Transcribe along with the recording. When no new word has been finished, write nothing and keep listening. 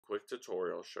quick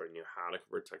tutorial showing you how to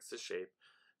convert text to shape,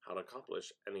 how to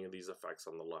accomplish any of these effects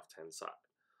on the left hand side.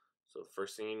 So the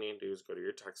first thing you need to do is go to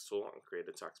your text tool and create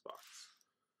a text box.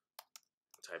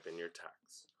 Type in your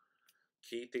text.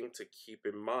 Key thing to keep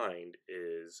in mind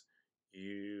is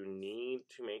you need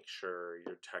to make sure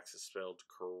your text is spelled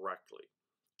correctly,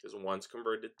 because once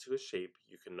converted to a shape,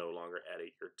 you can no longer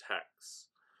edit your text.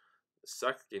 The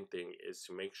second thing is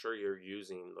to make sure you're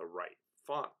using the right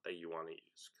font that you want to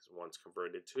use, because once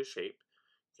converted to a shape,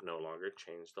 you can no longer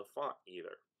change the font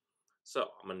either. So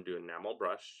I'm going to do enamel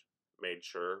brush, made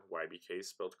sure YBK is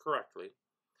spelled correctly,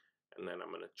 and then I'm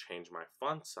going to change my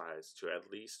font size to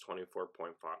at least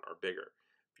 24-point font or bigger.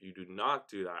 If you do not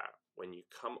do that, when you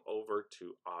come over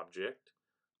to Object,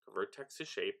 Convert Text to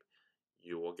Shape,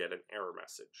 you will get an error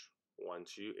message.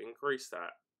 Once you increase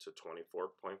that to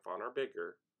 24-point font or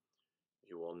bigger,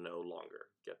 you will no longer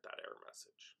get that error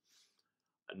message.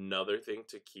 Another thing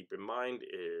to keep in mind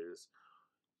is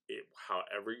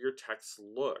however your text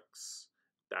looks,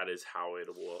 that is how it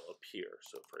will appear.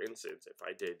 So for instance, if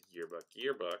I did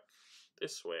yearbook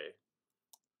this way,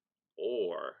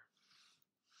 or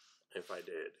if I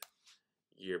did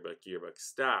yearbook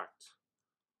stacked,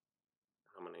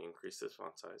 I'm going to increase this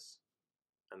font size.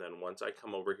 And then once I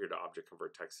come over here to Object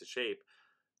Convert Text to Shape,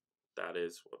 that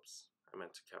is, whoops, I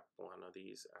meant to keep one of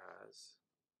these as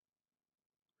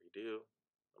redo.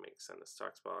 Let me extend this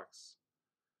text box.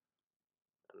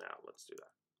 And now let's do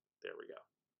that. There we go.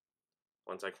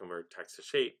 Once I convert text to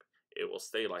shape, it will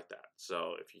stay like that.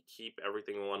 So if you keep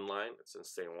everything in one line, it's going to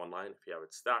stay in one line. If you have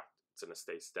it stacked, it's going to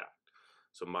stay stacked.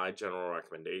 So my general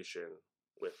recommendation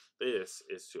with this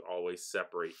is to always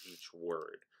separate each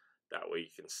word. That way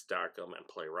you can stack them and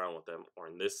play around with them. Or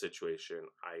in this situation,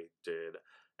 I did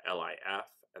LIF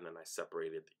and then I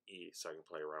separated the E so I can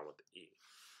play around with the E.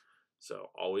 So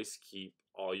always keep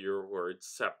all your words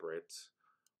separate.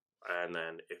 And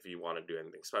then if you want to do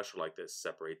anything special like this,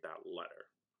 separate that letter.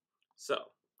 So,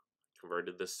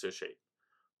 converted this to shape.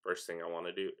 First thing I want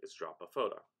to do is drop a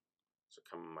photo. So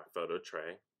come in my photo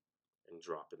tray and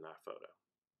drop in that photo.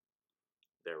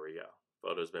 There we go.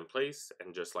 Photo's been placed,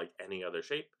 and just like any other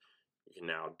shape, you can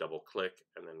now double click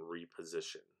and then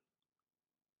reposition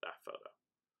that photo.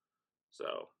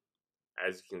 So,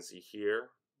 as you can see here,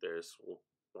 there's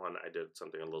one I did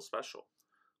something a little special.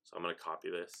 So I'm going to copy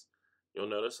this. You'll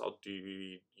notice I'll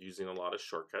be using a lot of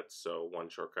shortcuts. So one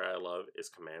shortcut I love is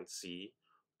Command C,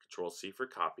 Control C for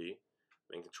copy,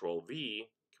 then Control V,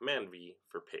 Command V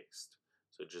for paste.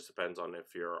 So it just depends on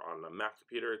if you're on a Mac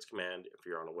computer, it's Command. If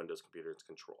you're on a Windows computer, it's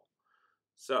Control.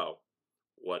 So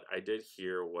what I did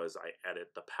here was I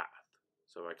edit the path.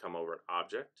 So if I come over to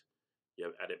Object, you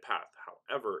have Edit Path.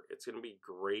 However, it's going to be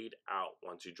grayed out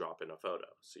once you drop in a photo.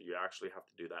 So you actually have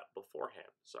to do that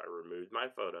beforehand. So I removed my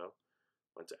photo,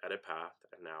 went to Edit Path,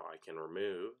 and now I can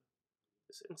remove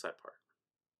this inside part.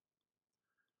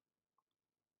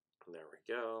 And there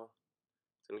we go.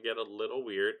 It's going to get a little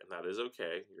weird, and that is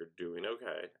okay. You're doing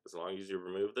okay. As long as you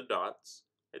remove the dots,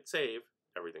 hit save,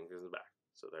 everything comes back.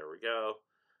 So there we go.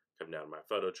 Come down to my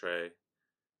photo tray,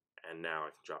 and now I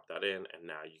can drop that in, and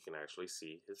now you can actually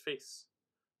see his face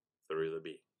through the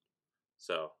B.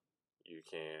 So you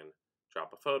can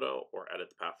drop a photo or edit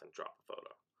the path and drop a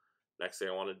photo. Next thing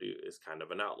I want to do is kind of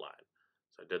an outline.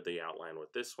 So I did the outline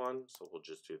with this one, so we'll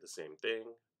just do the same thing.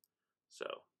 So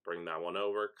bring that one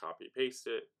over, copy, paste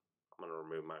it. I'm going to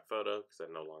remove my photo because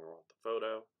I no longer want the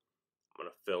photo. I'm going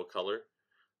to fill color.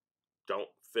 Don't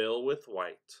fill with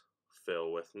white,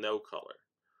 fill with no color.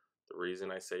 The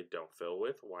reason I say don't fill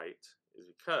with white is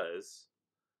because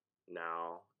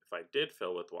now if I did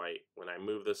fill with white, when I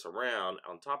move this around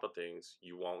on top of things,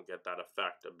 you won't get that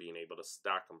effect of being able to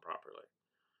stack them properly.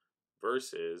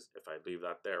 Versus if I leave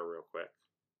that there real quick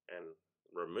and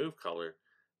remove color,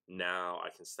 now I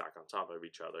can stack on top of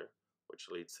each other, which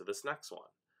leads to this next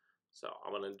one. So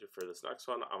I'm going to do for this next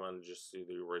one, I'm going to just do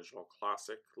the original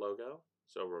classic logo.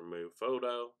 So remove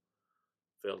photo,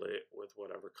 fill it with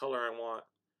whatever color I want.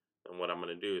 And what I'm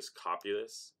going to do is copy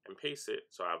this and paste it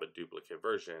so I have a duplicate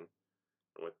version.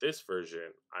 And with this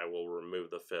version, I will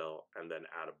remove the fill and then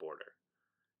add a border.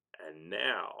 And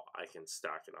now I can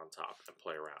stack it on top and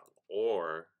play around.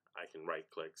 Or I can right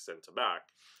click, send to back,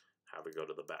 have it go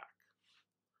to the back.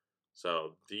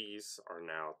 So these are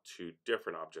now two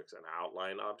different objects, an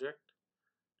outline object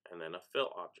and then a fill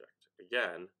object.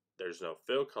 Again, there's no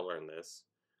fill color in this,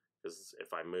 because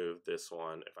if I move this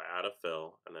one, if I add a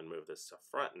fill and then move this to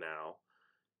front now,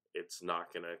 it's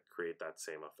not going to create that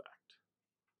same effect.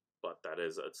 But that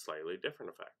is a slightly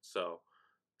different effect. So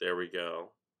there we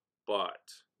go. But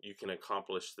you can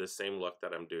accomplish this same look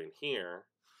that I'm doing here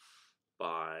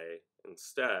by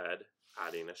instead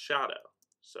adding a shadow.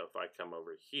 So if I come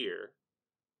over here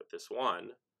with this one,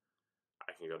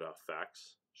 I can go to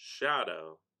Effects,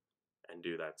 Shadow, and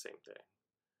do that same thing.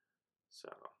 So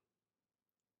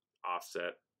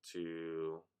offset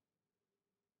to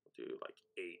do like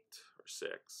 8 or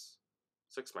 6.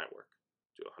 6 might work.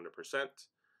 Do 100%,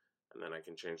 and then I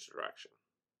can change the direction.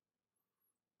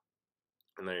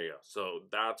 And there you go. So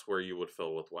that's where you would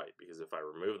fill with white, because if I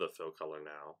remove the fill color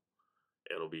now,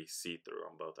 it'll be see-through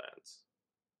on both ends.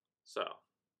 So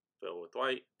fill with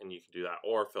white, and you can do that,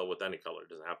 or fill with any color. It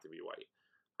doesn't have to be white.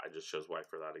 I just chose white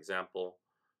for that example,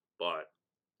 but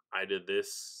I did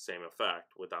this same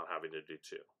effect without having to do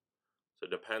 2. So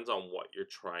it depends on what you're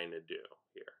trying to do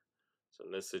here. So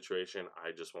in this situation,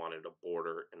 I just wanted a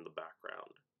border in the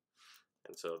background.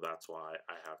 And so that's why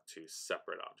I have 2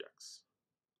 separate objects.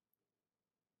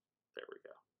 There we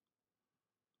go.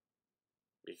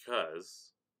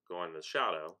 Because going to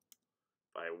shadow,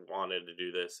 if I wanted to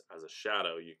do this as a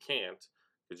shadow, you can't,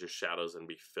 because your shadow's going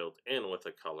to be filled in with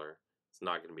a color. It's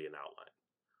not going to be an outline.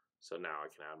 So now I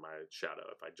can add my shadow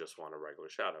if I just want a regular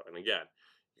shadow. And again,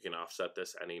 you can offset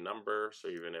this any number. So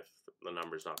even if the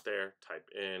number's not there, type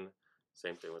in.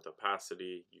 Same thing with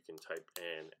opacity. You can type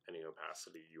in any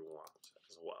opacity you want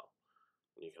as well.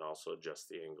 And you can also adjust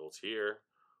the angles here,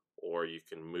 or you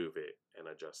can move it and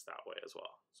adjust that way as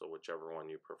well. So whichever one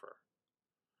you prefer.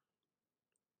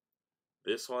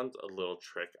 This one's a little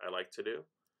trick I like to do.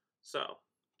 So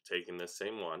taking this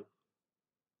same one,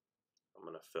 I'm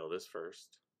going to fill this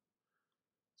first.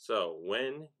 So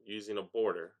when using a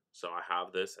border, so I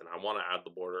have this and I want to add the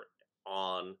border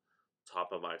on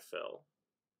top of my fill.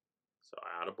 So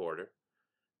I add a border.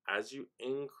 As you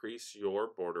increase your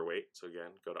border weight, so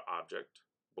again, go to Object,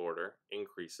 Border,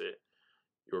 increase it,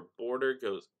 your border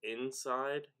goes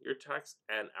inside your text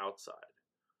and outside.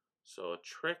 So a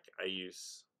trick I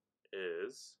use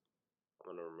is,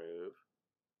 I'm going to remove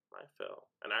my fill.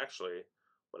 And actually,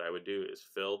 what I would do is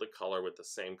fill the color with the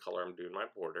same color I'm doing my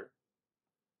border.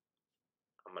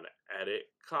 I'm going to edit,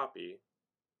 copy,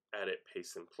 edit,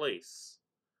 paste in place.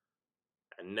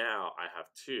 And now I have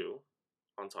 2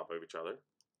 on top of each other.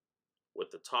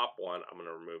 With the top one, I'm going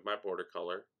to remove my border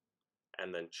color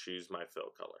and then choose my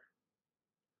fill color.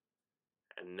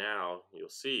 And now you'll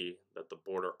see that the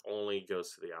border only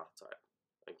goes to the outside.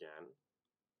 Again,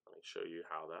 let me show you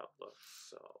how that looks.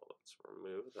 So let's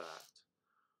remove that.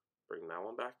 Bring that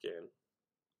one back in.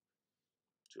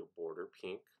 Do a border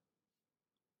pink.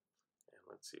 And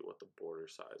let's see what the border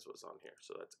size was on here.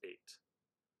 So that's 8.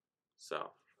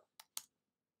 So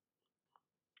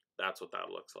that's what that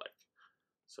looks like.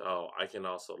 So I can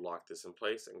also lock this in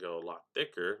place and go a lot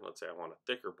thicker. Let's say I want a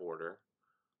thicker border.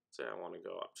 Let's say I want to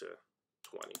go up to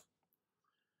 20.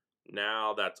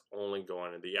 Now that's only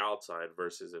going to the outside,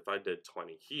 versus if I did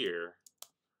 20 here,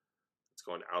 it's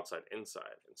going outside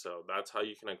inside. And so that's how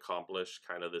you can accomplish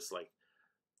kind of this like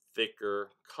thicker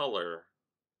color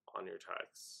on your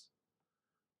text.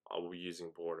 I'll be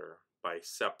using border by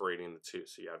separating the 2.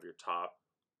 So you have your top.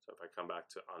 So if I come back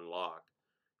to unlock,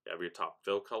 you have your top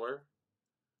fill color,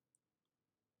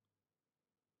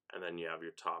 and then you have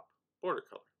your top border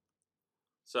color.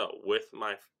 So with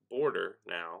my border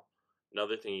now,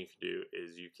 another thing you can do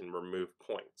is you can remove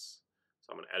points.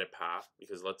 So I'm going to edit path,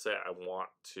 because let's say I want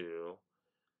to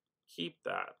keep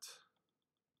that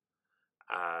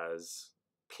as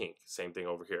pink. Same thing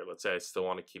over here. Let's say I still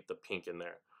want to keep the pink in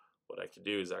there. What I could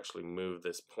do is actually move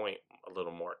this point a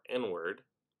little more inward.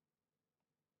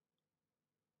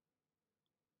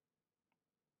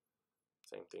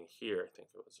 Same thing here. I think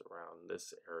it was around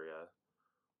this area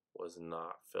was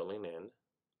not filling in.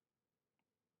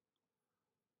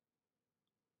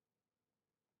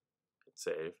 Hit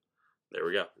save. There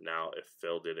we go. Now it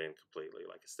filled it in completely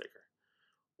like a sticker.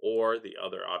 Or the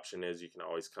other option is you can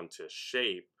always come to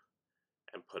shape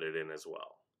and put it in as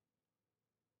well.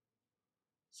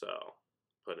 So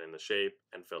put in the shape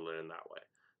and fill it in that way.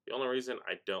 The only reason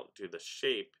I don't do the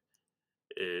shape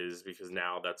is because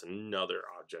now that's another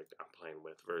object I'm playing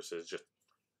with versus just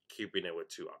keeping it with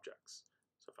 2 objects.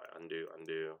 So if I undo,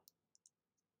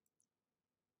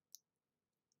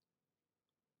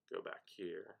 go back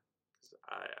here, because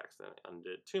I accidentally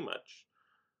undid too much.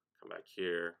 Come back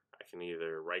here. I can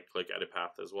either right click edit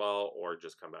path as well, or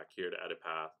just come back here to edit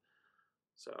path.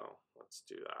 So let's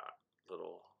do that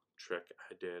little trick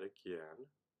I did again.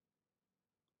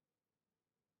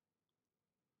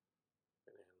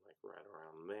 And then like right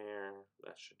around there,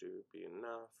 that should be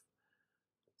enough.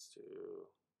 Let's do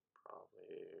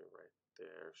probably right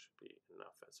there, should be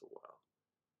enough as well.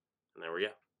 And there we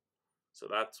go. So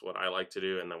that's what I like to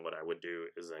do, and then what I would do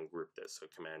is then group this. So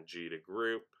Command G to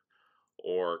group,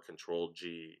 or Control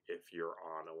G if you're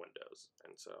on a Windows.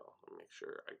 And so let me make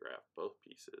sure I grab both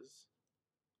pieces.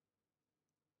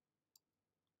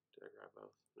 Did I grab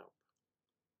both? Nope.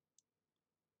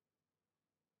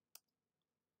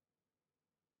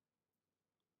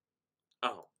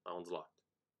 Oh, that one's locked.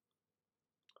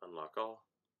 Unlock all.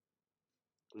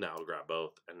 Now I'll grab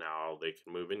both, and now they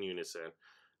can move in unison,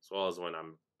 as well as when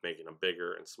I'm making them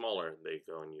bigger and smaller, they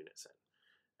go in unison.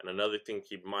 And another thing to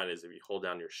keep in mind is if you hold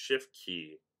down your shift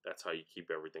key, that's how you keep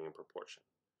everything in proportion.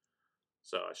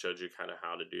 So I showed you kind of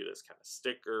how to do this kind of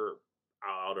sticker,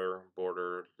 outer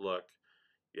border look.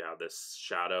 You have this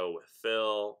shadow with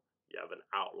fill. You have an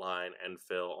outline and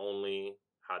fill only.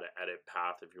 How to edit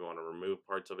path if you want to remove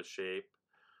parts of a shape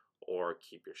or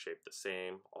keep your shape the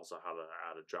same. Also how to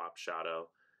add a drop shadow.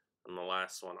 And the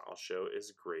last one I'll show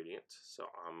is gradient. So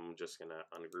I'm just going to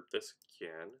ungroup this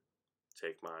again.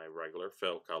 Take my regular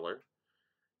fill color.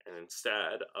 And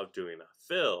instead of doing a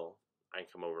fill, I can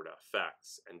come over to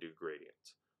effects and do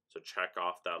gradient. So check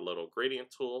off that little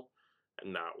gradient tool,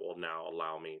 and that will now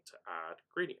allow me to add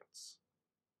gradients.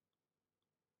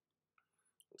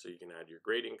 And so you can add your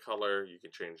gradient color, you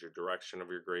can change your direction of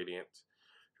your gradient.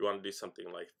 If you want to do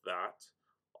something like that,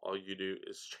 all you do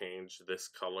is change this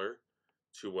color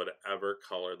to whatever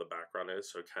color the background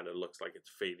is, so it kind of looks like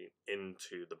it's fading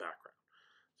into the background.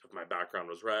 So if my background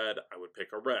was red, I would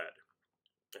pick a red.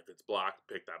 If it's black,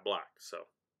 pick that black. So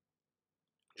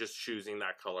just choosing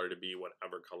that color to be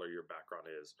whatever color your background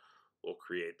is will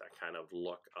create that kind of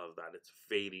look of that it's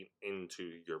fading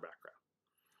into your background.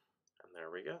 And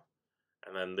there we go.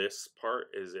 And then this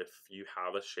part is if you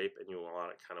have a shape and you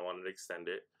kind of wanted to extend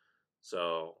it.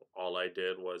 So all I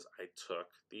did was I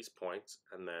took these points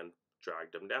and then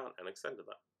dragged them down and extended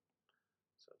them.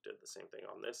 So I did the same thing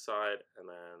on this side, and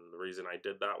then the reason I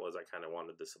did that was I kind of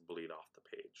wanted this to bleed off the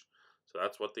page. So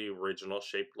that's what the original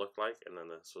shape looked like, and then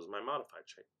this was my modified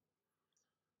shape.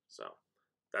 So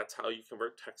that's how you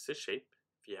convert text to shape.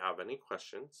 If you have any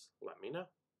questions, let me know.